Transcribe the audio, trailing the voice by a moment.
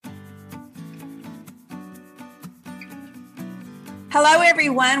Hello,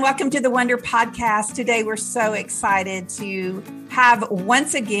 everyone. Welcome to the Wonder Podcast. Today, we're so excited to have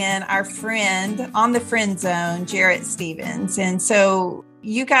once again our friend on the friend zone, Jarrett Stevens. And so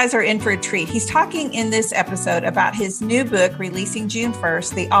you guys are in for a treat. He's talking in this episode about his new book releasing June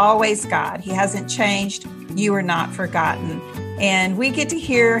 1st, The Always God. He hasn't changed. You are not forgotten. And we get to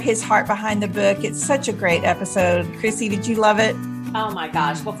hear his heart behind the book. It's such a great episode. Chrissy, did you love it? Oh my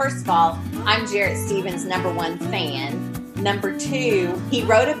gosh. Well, first of all, I'm Jarrett Stevens' number one fan. Number two, he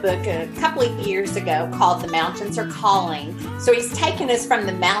wrote a book a couple of years ago called The Mountains Are Calling. So he's taken us from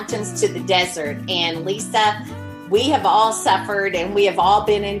the mountains to the desert. And Lisa, we have all suffered and we have all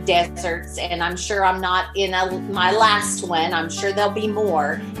been in deserts. And I'm sure I'm not in my last one. I'm sure there'll be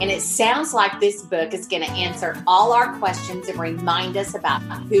more. And it sounds like this book is going to answer all our questions and remind us about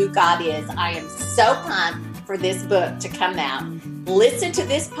who God is. I am so pumped for this book to come out. Listen to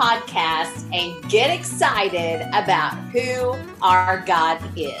this podcast and get excited about who our God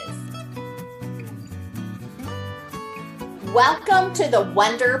is. Welcome to the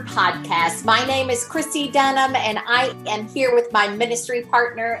Wonder Podcast. My name is Chrissy Dunham, and I am here with my ministry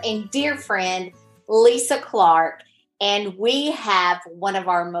partner and dear friend, Lisa Clark. And we have one of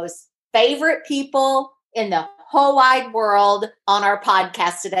our most favorite people in the whole wide world on our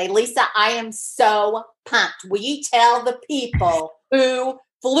podcast today. Lisa, I am so pumped. Will you tell the people who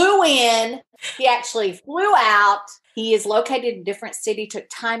flew in? He actually flew out. He is located in a different city, took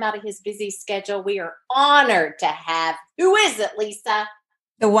time out of his busy schedule. We are honored to have, who is it, Lisa?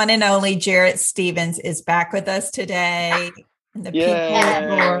 The one and only Jarrett Stevens is back with us today. And the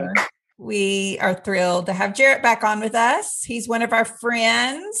people, we are thrilled to have Jarrett back on with us. He's one of our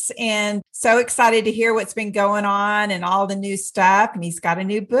friends and so excited to hear what's been going on and all the new stuff. And he's got a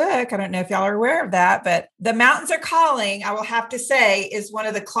new book. I don't know if y'all are aware of that, but The Mountains Are Calling, I will have to say, is one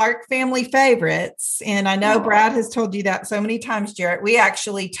of the Clark family favorites. And I know Brad has told you that so many times, Jarrett. We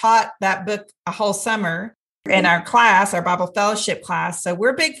actually taught that book a whole summer in our class, our Bible fellowship class. So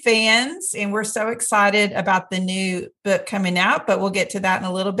we're big fans and we're so excited about the new book coming out, but we'll get to that in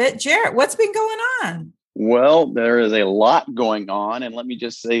a little bit. Jarrett, what's been going on? Well, there is a lot going on. And let me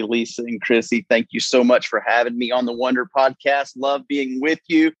just say, Lisa and Chrissy, thank you so much for having me on the Wonder Podcast. Love being with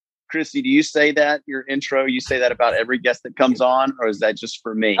you. Chrissy, do you say that, your intro, you say that about every guest that comes on, or is that just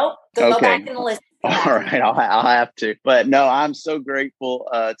for me? Oh, go back and listen. All right, I'll have to. But no, I'm so grateful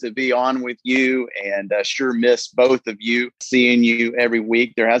to be on with you and sure miss both of you, seeing you every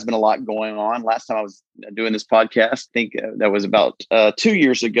week. There has been a lot going on. Last time I was doing this podcast, I think that was about 2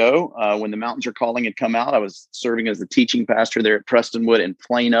 years ago when The Mountains Are Calling had come out. I was serving as the teaching pastor there at Prestonwood in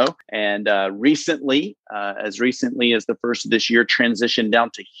Plano. And recently, as the first of this year, transitioned down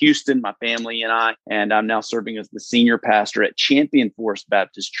to Houston, my family and I. And I'm now serving as the senior pastor at Champion Forest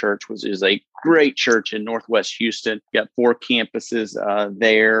Baptist Church, which is a great church in Northwest Houston. Got 4 campuses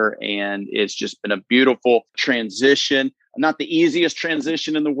there, and it's just been a beautiful transition. Not the easiest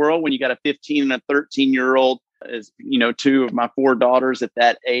transition in the world when you got a 15 and a 13-year-old. As you know, 2 of my 4 daughters at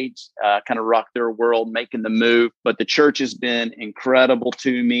that age kind of rocked their world making the move. But the church has been incredible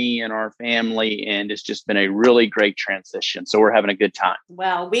to me and our family, and it's just been a really great transition. So we're having a good time.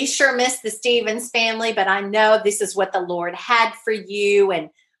 Well, we sure miss the Stevens family, but I know this is what the Lord had for you. And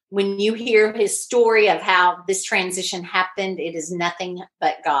when you hear his story of how this transition happened, it is nothing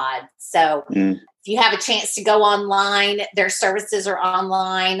but God. So if you have a chance to go online, their services are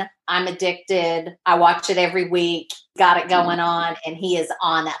online. I'm addicted. I watch it every week. Got it going on. And he is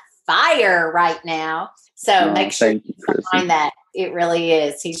on fire right now. So make sure you find that. It really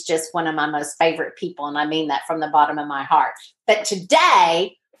is. He's just one of my most favorite people. And I mean that from the bottom of my heart. But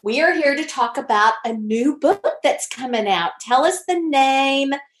today we are here to talk about a new book that's coming out. Tell us the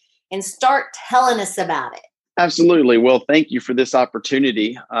name and start telling us about it. Absolutely. Well, thank you for this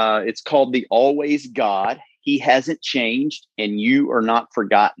opportunity. It's called The Always God. He hasn't changed and you are not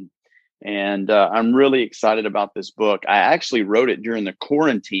forgotten. And I'm really excited about this book. I actually wrote it during the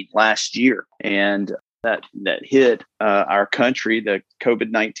quarantine last year, and that hit our country, the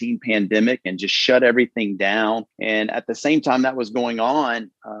COVID-19 pandemic, and just shut everything down. And at the same time that was going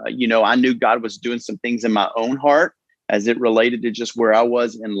on, I knew God was doing some things in my own heart as it related to just where I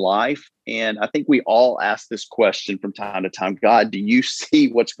was in life. And I think we all ask this question from time to time: God, do you see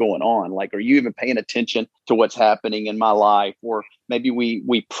what's going on? Like, are you even paying attention to what's happening in my life? Or maybe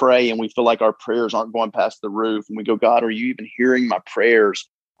we pray and we feel like our prayers aren't going past the roof. And we go, God, are you even hearing my prayers?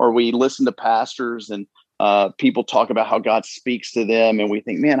 Or we listen to pastors and people talk about how God speaks to them. And we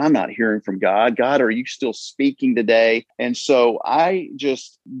think, man, I'm not hearing from God. God, are you still speaking today? And so I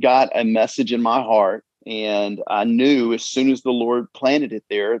just got a message in my heart. And I knew as soon as the Lord planted it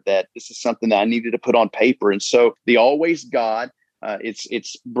there that this is something that I needed to put on paper. And so The Always God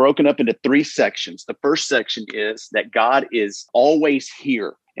It's broken up into three sections. The first section is that God is always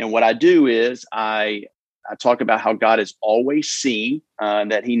here. And what I do is I talk about how God is always seeing,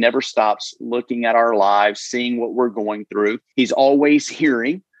 that he never stops looking at our lives, seeing what we're going through. He's always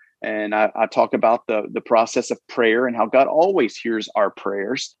hearing. And I talk about the process of prayer and how God always hears our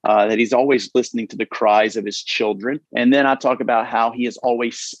prayers, that he's always listening to the cries of his children. And then I talk about how he is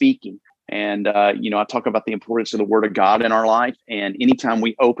always speaking. And, I talk about the importance of the word of God in our life. And anytime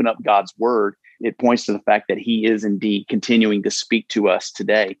we open up God's word, it points to the fact that he is indeed continuing to speak to us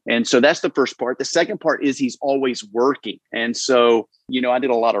today. And so that's the first part. The second part is he's always working. And so, I did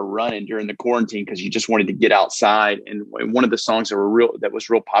a lot of running during the quarantine because you just wanted to get outside. And one of the songs that was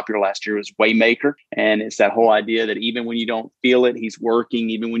real popular last year was Waymaker. And it's that whole idea that even when you don't feel it, he's working.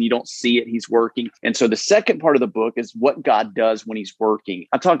 Even when you don't see it, he's working. And so the second part of the book is what God does when he's working.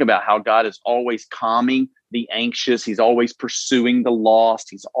 I talk about how God is always calming the anxious. He's always pursuing the lost.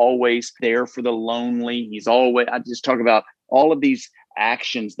 He's always there for the lonely. I just talk about all of these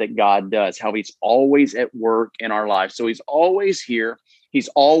actions that God does, how he's always at work in our lives. So he's always here. He's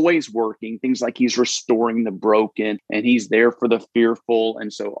always working, things like he's restoring the broken and he's there for the fearful.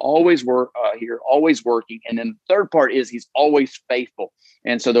 And so always here, always working. And then the third part is he's always faithful.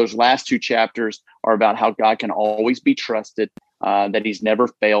 And so those last two chapters are about how God can always be trusted, that he's never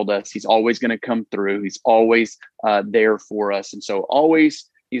failed us. He's always going to come through. He's always there for us. And so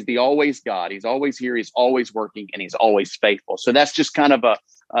he's the always God. He's always here. He's always working and he's always faithful. So that's just kind of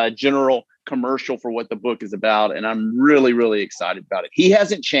a general commercial for what the book is about. And I'm really, really excited about it. He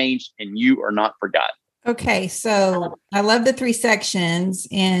hasn't changed and you are not forgotten. Okay. So I love the three sections,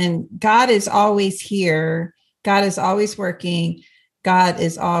 and God is always here. God is always working. God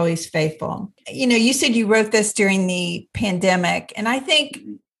is always faithful. You said you wrote this during the pandemic. And I think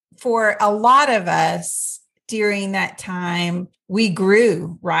for a lot of us during that time, we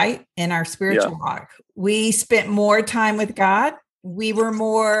grew, right, in our spiritual walk. We spent more time with God. We were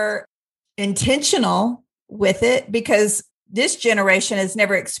more intentional with it because this generation has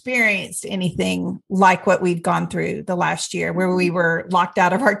never experienced anything like what we've gone through the last year, where we were locked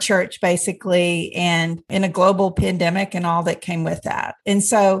out of our church, basically, and in a global pandemic and all that came with that. And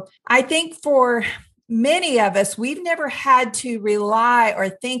so I think for many of us, we've never had to rely or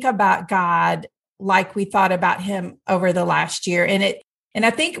think about God like we thought about him over the last year. And I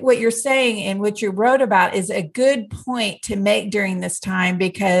think what you're saying and what you wrote about is a good point to make during this time,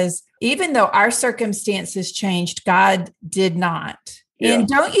 because even though our circumstances changed, God did not. Yeah. And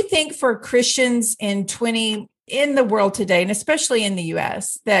don't you think for Christians in the world today, and especially in the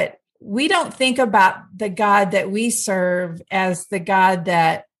US, that we don't think about the God that we serve as the God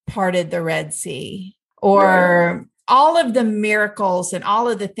that parted the Red Sea or all of the miracles and all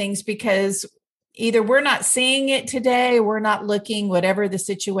of the things, because either we're not seeing it today, we're not looking, whatever the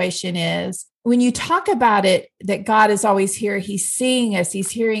situation is. When you talk about it, that God is always here, he's seeing us,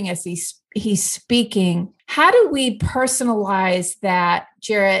 he's hearing us, he's speaking. How do we personalize that,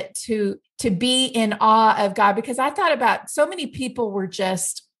 Jarrett, to be in awe of God? Because I thought about so many people were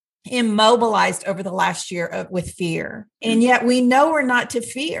just immobilized over the last year with fear. And yet we know we're not to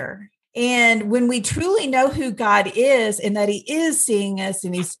fear. And when we truly know who God is and that he is seeing us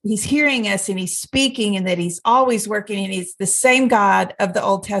and he's hearing us and he's speaking and that he's always working and he's the same God of the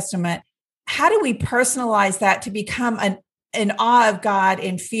Old Testament, how do we personalize that to become an awe of God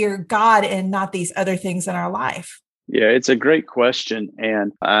and fear God and not these other things in our life? Yeah, it's a great question.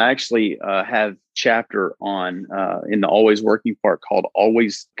 And I actually have a chapter on in the always working part called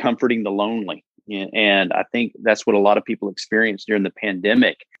Always Comforting the Lonely. And I think that's what a lot of people experienced during the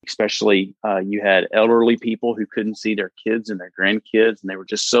pandemic, especially you had elderly people who couldn't see their kids and their grandkids, and they were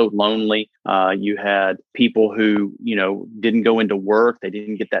just so lonely. You had people who, didn't go into work. They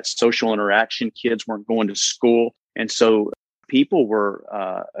didn't get that social interaction. Kids weren't going to school. And so people were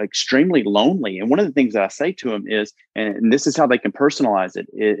extremely lonely. And one of the things that I say to them is, and this is how they can personalize it,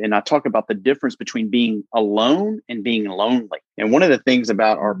 and I talk about the difference between being alone and being lonely. And one of the things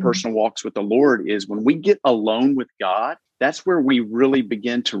about our personal walks with the Lord is when we get alone with God, that's where we really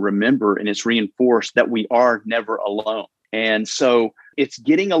begin to remember, and it's reinforced that we are never alone. And so it's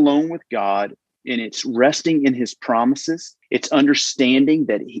getting alone with God, and it's resting in his promises. It's understanding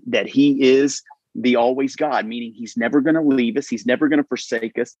that he is the always God, meaning he's never going to leave us. He's never going to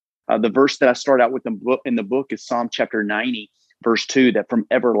forsake us. The verse that I start out with in the book is Psalm chapter 90, verse 2, that from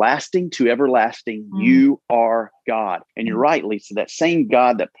everlasting to everlasting, you are God. And you're right, Lisa, that same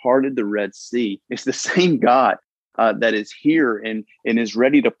God that parted the Red Sea is the same God that is here and is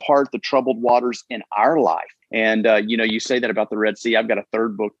ready to part the troubled waters in our life. And, you say that about the Red Sea. I've got a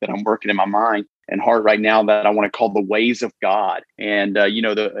third book that I'm working in my mind and heart right now that I want to call the ways of God. And,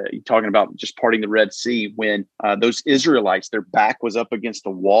 talking about just parting the Red Sea, when those Israelites, their back was up against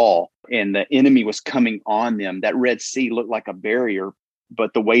a wall and the enemy was coming on them, that Red Sea looked like a barrier,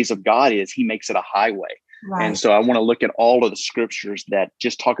 but the ways of God is he makes it a highway. Right. And so I want to look at all of the scriptures that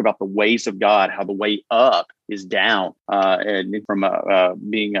just talk about the ways of God, how the way up is down, and from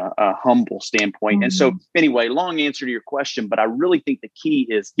being a humble standpoint. Mm-hmm. And so anyway, long answer to your question, but I really think the key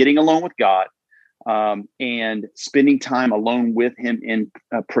is getting alone with God, and spending time alone with him in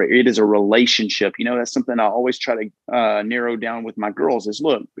prayer. It is a relationship. That's something I always try to narrow down with my girls is,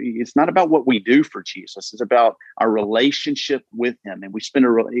 look, it's not about what we do for Jesus. It's about our relationship with him. And we spend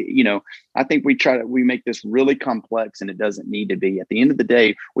I think we make this really complex, and it doesn't need to be. At the end of the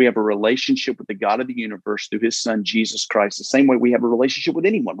day, we have a relationship with the God of the universe through his son, Jesus Christ, the same way we have a relationship with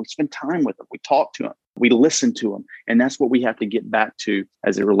anyone. We spend time with him. We talk to him. We listen to him. And that's what we have to get back to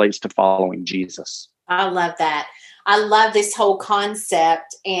as it relates to following Jesus. I love that. I love this whole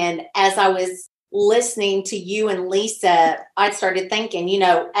concept. And as I was listening to you and Lisa, I started thinking,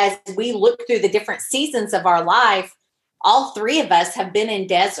 as we look through the different seasons of our life, all three of us have been in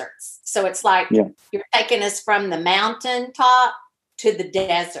deserts. So it's like you're taking us from the mountaintop to the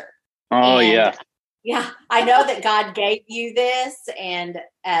desert. Oh, and, yeah. I know that God gave you this. And,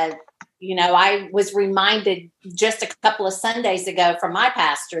 I was reminded just a couple of Sundays ago from my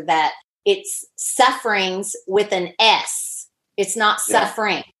pastor that it's sufferings with an S. It's not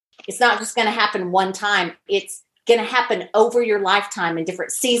suffering. It's not just going to happen one time. It's going to happen over your lifetime in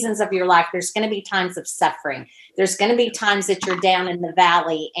different seasons of your life. There's going to be times of suffering. There's going to be times that you're down in the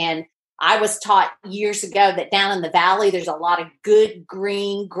valley. And I was taught years ago that down in the valley, there's a lot of good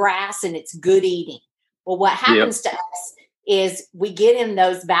green grass and it's good eating. Well, what happens to us is we get in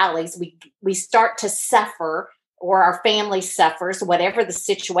those valleys, we start to suffer, or our family suffers, whatever the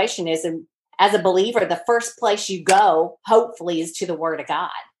situation is. And as a believer, the first place you go, hopefully, is to the Word of God.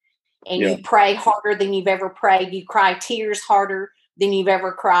 And you pray harder than you've ever prayed. You cry tears harder than you've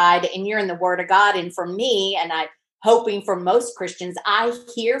ever cried. And you're in the Word of God. And for me, and I'm hoping for most Christians, I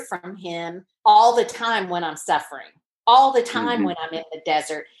hear from him all the time when I'm suffering, all the time when I'm in the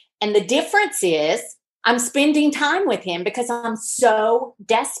desert. And the difference is I'm spending time with him because I'm so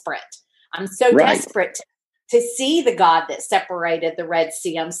desperate. I'm so desperate to see the God that separated the Red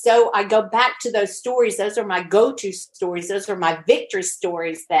Sea. I go back to those stories. Those are my go-to stories. Those are my victory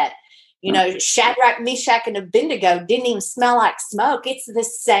stories that, Shadrach, Meshach, and Abednego didn't even smell like smoke. It's the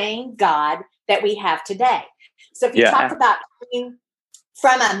same God that we have today. So if you talk about coming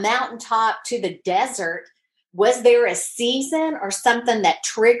from a mountaintop to the desert, was there a season or something that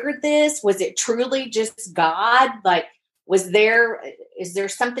triggered this? Was it truly just God? Like, is there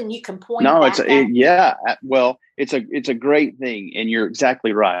something you can point? No, well, it's a great thing. And you're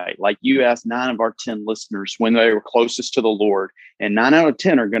exactly right. Like you asked 9 of our 10 listeners when they were closest to the Lord, and 9 out of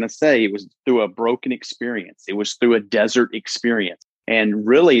 10 are going to say it was through a broken experience. It was through a desert experience. And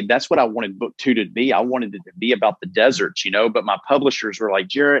really, that's what I wanted book 2 to be. I wanted it to be about the deserts, but my publishers were like,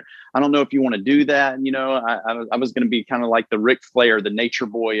 Jarrett, I don't know if you want to do that. I was going to be kind of like the Ric Flair, the nature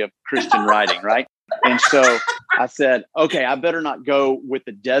boy of Christian writing, right? And so I said, okay, I better not go with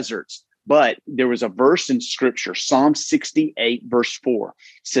the deserts. But there was a verse in scripture, Psalm 68, verse 4,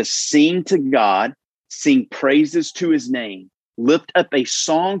 says, sing to God, sing praises to his name, lift up a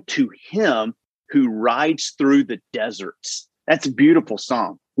song to him who rides through the deserts. That's a beautiful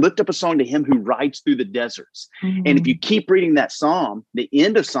psalm. Lift up a song to him who rides through the deserts. Mm-hmm. And if you keep reading that psalm, the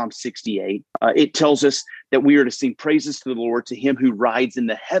end of Psalm 68, it tells us that we are to sing praises to the Lord, to him who rides in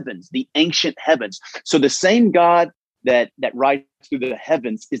the heavens, the ancient heavens. So the same God that rides through the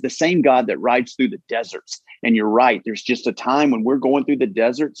heavens is the same God that rides through the deserts. And you're right. There's just a time when we're going through the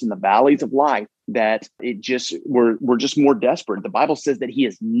deserts and the valleys of life that we're just more desperate. The Bible says that he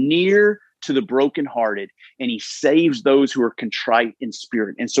is near to the brokenhearted, and he saves those who are contrite in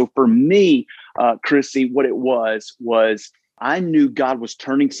spirit. And so for me, Chrissy, what it was I knew God was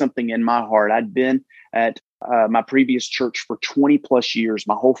turning something in my heart. I'd been at my previous church for 20 plus years.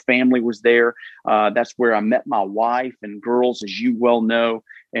 My whole family was there. That's where I met my wife and girls, as you well know.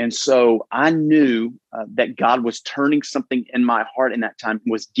 And so I knew that God was turning something in my heart in that time,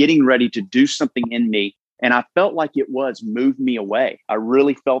 was getting ready to do something in me. And I felt like it moved me away. I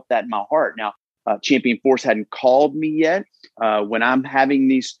really felt that in my heart. Now, Champion Force hadn't called me yet. When I'm having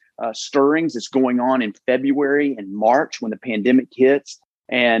these stirrings, it's going on in February and March when the pandemic hits.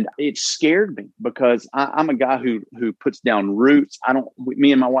 And it scared me because I'm a guy who puts down roots.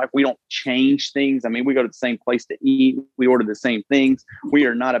 Me and my wife, we don't change things. I mean, we go to the same place to eat. We order the same things. We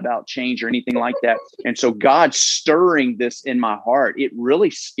are not about change or anything like that. And so God stirring this in my heart, it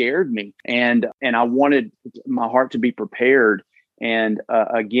really scared me. And I wanted my heart to be prepared. And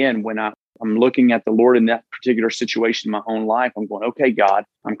again, when I'm looking at the Lord in that particular situation in my own life, I'm going, okay, God,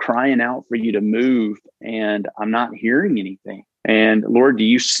 I'm crying out for you to move and I'm not hearing anything. And Lord, do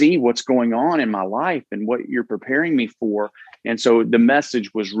you see what's going on in my life and what you're preparing me for? And so the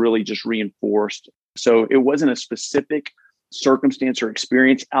message was really just reinforced. So it wasn't a specific circumstance or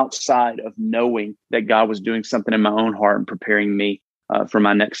experience outside of knowing that God was doing something in my own heart and preparing me for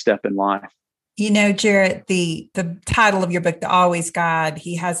my next step in life. You know, Jarrett, the title of your book, The Always God,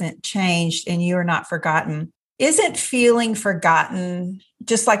 He Hasn't Changed and You Are Not Forgotten. Isn't feeling forgotten,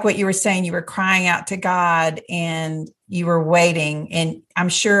 just like what you were saying, you were crying out to God and you were waiting. And I'm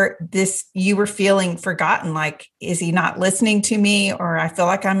sure you were feeling forgotten, like, is he not listening to me? Or I feel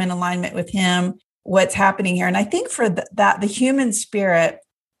like I'm in alignment with him. What's happening here? And I think for that, the human spirit,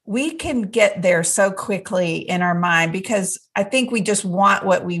 we can get there so quickly in our mind because I think we just want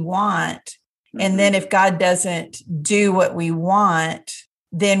what we want. And then if God doesn't do what we want,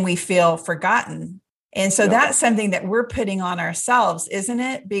 then we feel forgotten. And so that's something that we're putting on ourselves, isn't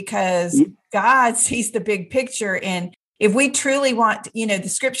it? Because God sees the big picture. And if we truly want, the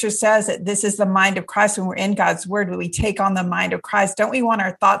scripture says that this is the mind of Christ when we're in God's word, when we take on the mind of Christ, don't we want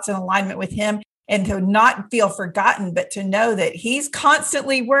our thoughts in alignment with him and to not feel forgotten, but to know that he's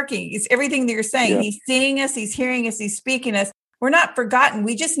constantly working? It's everything that you're saying. Yeah. He's seeing us, he's hearing us, he's speaking us. We're not forgotten.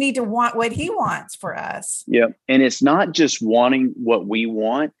 We just need to want what he wants for us. Yeah. And it's not just wanting what we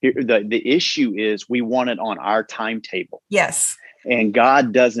want. The issue is we want it on our timetable. Yes. And God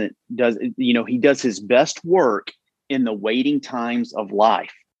he does his best work in the waiting times of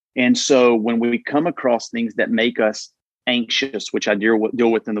life. And so when we come across things that make us anxious, which I deal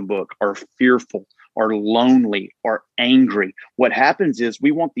with in the book, or fearful, or lonely, or angry, what happens is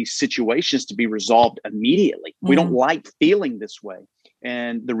we want these situations to be resolved immediately. We don't like feeling this way.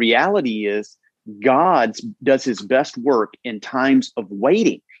 And the reality is God does his best work in times of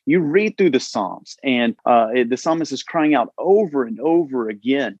waiting. You read through the Psalms and the psalmist is crying out over and over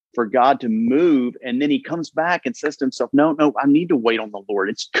again for God to move. And then he comes back and says to himself, no, I need to wait on the Lord.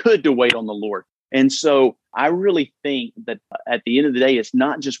 It's good to wait on the Lord. And so I really think that at the end of the day, it's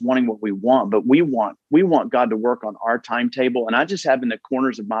not just wanting what we want, but we want God to work on our timetable. And I just have in the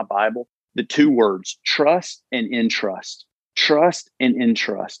corners of my Bible the two words, trust and entrust. Trust and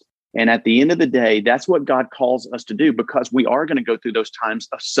entrust. And at the end of the day, that's what God calls us to do, because we are going to go through those times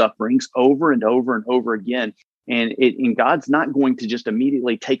of sufferings over and over and over again. And God's not going to just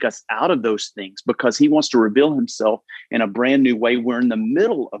immediately take us out of those things, because he wants to reveal himself in a brand new way. We're in the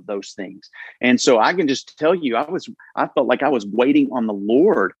middle of those things. And so I can just tell you, I felt like I was waiting on the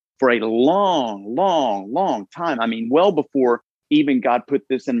Lord for a long, long, long time. I mean, well before even God put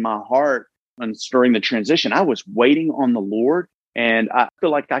this in my heart and during the transition, I was waiting on the Lord. And I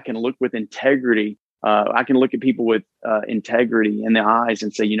feel like I can look with integrity. I can look at people with integrity in the eyes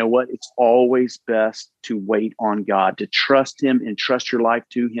and say, you know what? It's always best to wait on God, to trust him and trust your life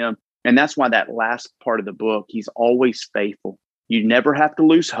to him. And that's why that last part of the book, he's always faithful. You never have to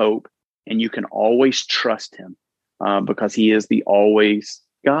lose hope, and you can always trust him because he is the always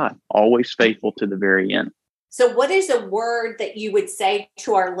God, always faithful to the very end. So what is a word that you would say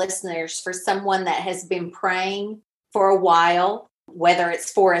to our listeners for someone that has been praying for a while, whether it's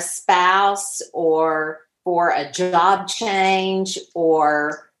for a spouse or for a job change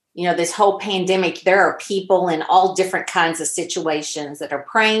or, this whole pandemic? There are people in all different kinds of situations that are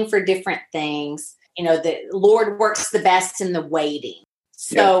praying for different things. The Lord works the best in the waiting.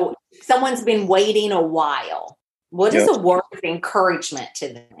 So someone's been waiting a while. What is a word of encouragement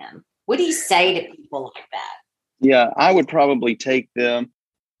to them? What do you say to people like that? Yeah, I would probably take them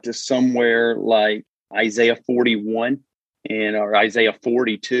to somewhere like Isaiah 41 or Isaiah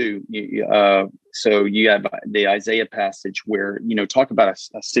 42. So you have the Isaiah passage where, talk about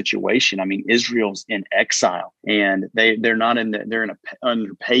a situation. I mean, Israel's in exile, and they're not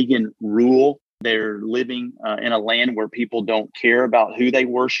under pagan rule. They're living in a land where people don't care about who they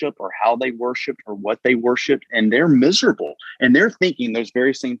worship or how they worship or what they worship. And they're miserable. And they're thinking those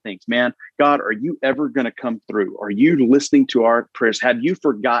very same things. Man, God, are you ever going to come through? Are you listening to our prayers? Have you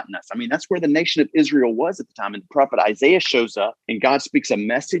forgotten us? I mean, that's where the nation of Israel was at the time. And the prophet Isaiah shows up and God speaks a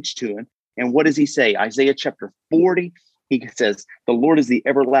message to him. And what does he say? Isaiah chapter 40, he says, the Lord is the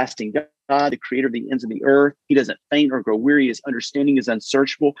everlasting God, the creator of the ends of the earth. He doesn't faint or grow weary. His understanding is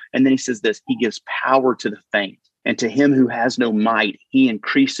unsearchable. And then he says this, he gives power to the faint. And to him who has no might, he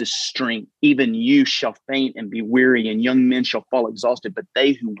increases strength. Even you shall faint and be weary, and young men shall fall exhausted. But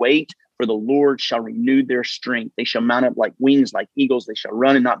they who wait for the Lord shall renew their strength. They shall mount up like wings, like eagles. They shall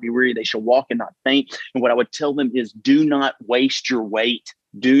run and not be weary. They shall walk and not faint. And what I would tell them is, do not waste your wait.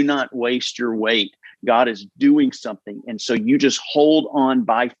 Do not waste your wait. God is doing something. And so you just hold on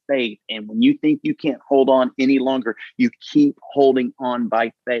by faith. And when you think you can't hold on any longer, you keep holding on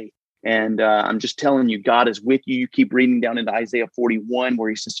by faith. And I'm just telling you, God is with you. You keep reading down into Isaiah 41,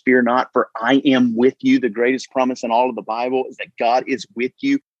 where he says, fear not, for I am with you. The greatest promise in all of the Bible is that God is with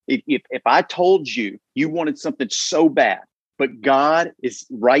you. If I told you you wanted something so bad, but God is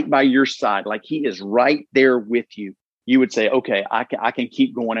right by your side, like he is right there with you, you would say, okay, I can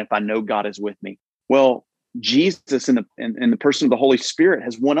keep going if I know God is with me. Well, Jesus in the person of the Holy Spirit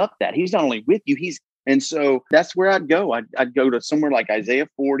has one up that. He's not only with you, and so that's where I'd go. I'd go to somewhere like Isaiah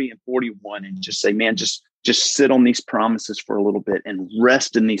 40 and 41 and just say, man, just sit on these promises for a little bit and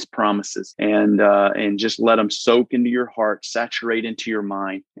rest in these promises and just let them soak into your heart, saturate into your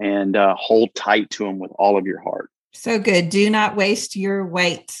mind, and hold tight to them with all of your heart. So good. Do not waste your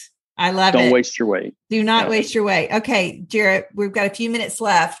wait. I love it. Don't waste your wait. Do not waste your wait. Okay, Jarrett, we've got a few minutes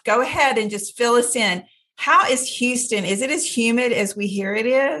left. Go ahead and just fill us in. How is Houston? Is it as humid as we hear it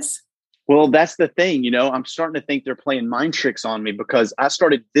is? Well, that's the thing. I'm starting to think they're playing mind tricks on me, because I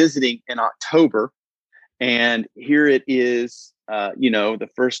started visiting in October, and here it is, the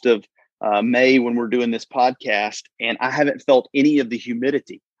 1st of May when we're doing this podcast, and I haven't felt any of the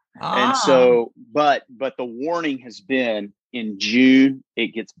humidity. And so, but the warning has been, in June, it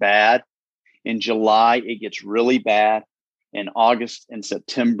gets bad. In July, it gets really bad. In August and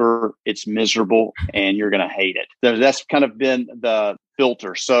September, it's miserable and you're going to hate it. So that's kind of been the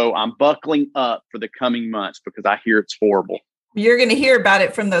filter. So I'm buckling up for the coming months because I hear it's horrible. You're going to hear about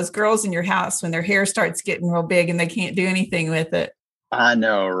it from those girls in your house when their hair starts getting real big and they can't do anything with it. I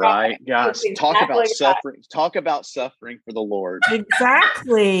know, right? Gosh, talk about suffering. Talk about suffering for the Lord.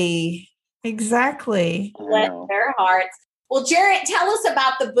 Exactly. Bless their hearts. Well, Jarrett, tell us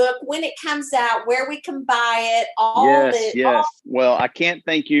about the book, when it comes out, where we can buy it, Yes. Well, I can't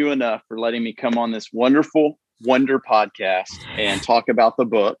thank you enough for letting me come on this wonderful Wonder podcast and talk about the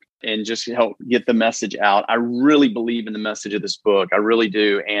book and just help get the message out. I really believe in the message of this book. I really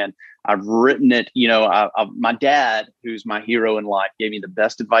do. And I've written it, my dad, who's my hero in life, gave me the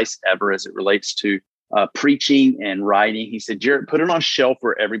best advice ever as it relates to preaching and writing. He said, Jarrett, put it on a shelf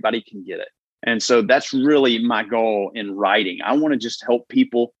where everybody can get it. And so that's really my goal in writing. I want to just help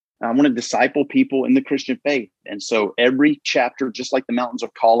people. I want to disciple people in the Christian faith. And so every chapter, just like the Mountains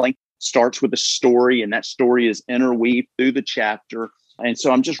of Calling, starts with a story, and that story is interweaved through the chapter. And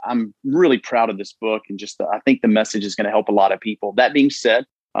so I'm really proud of this book, and I think the message is going to help a lot of people. That being said,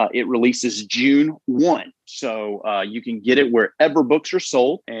 it releases June 1. So you can get it wherever books are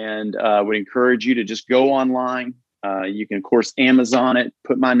sold, and would encourage you to just go online. You can, of course, Amazon it,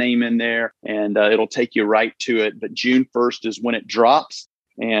 put my name in there, and it'll take you right to it. But June 1st is when it drops,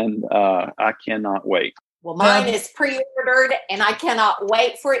 and I cannot wait. Well, mine is pre-ordered, and I cannot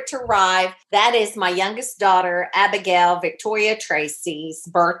wait for it to arrive. That is my youngest daughter, Abigail Victoria Tracy's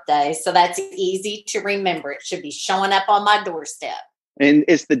birthday. So that's easy to remember. It should be showing up on my doorstep. And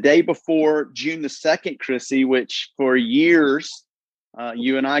it's the day before June the 2nd, Chrissy, which for years,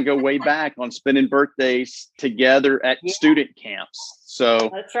 you and I go way back on spending birthdays together at student camps.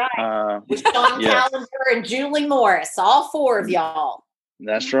 So that's right. With Sean Callender and Julie Morris, all four of y'all.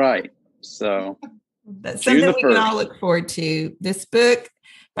 That's right. So that's something we can all look forward to. This book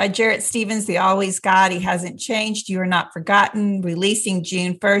by Jarrett Stevens, The Always God, He Hasn't Changed, You Are Not Forgotten, releasing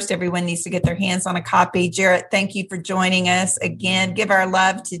June 1st. Everyone needs to get their hands on a copy. Jarrett, thank you for joining us again. Give our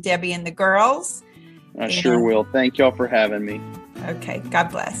love to Debbie and the girls. I sure will. Thank y'all for having me. Okay. God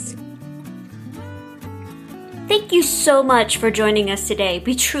bless. Thank you so much for joining us today.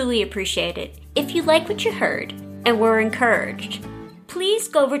 We truly appreciate it. If you like what you heard and were encouraged, please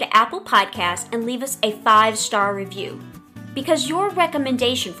go over to Apple Podcasts and leave us a 5-star review, because your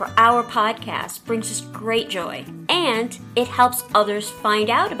recommendation for our podcast brings us great joy and it helps others find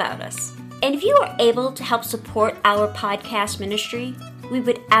out about us. And if you are able to help support our podcast ministry, we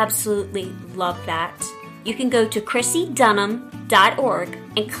would absolutely love that. You can go to chrissydunham.org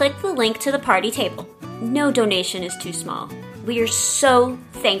and click the link to the party table. No donation is too small. We are so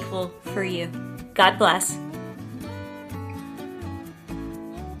thankful for you. God bless.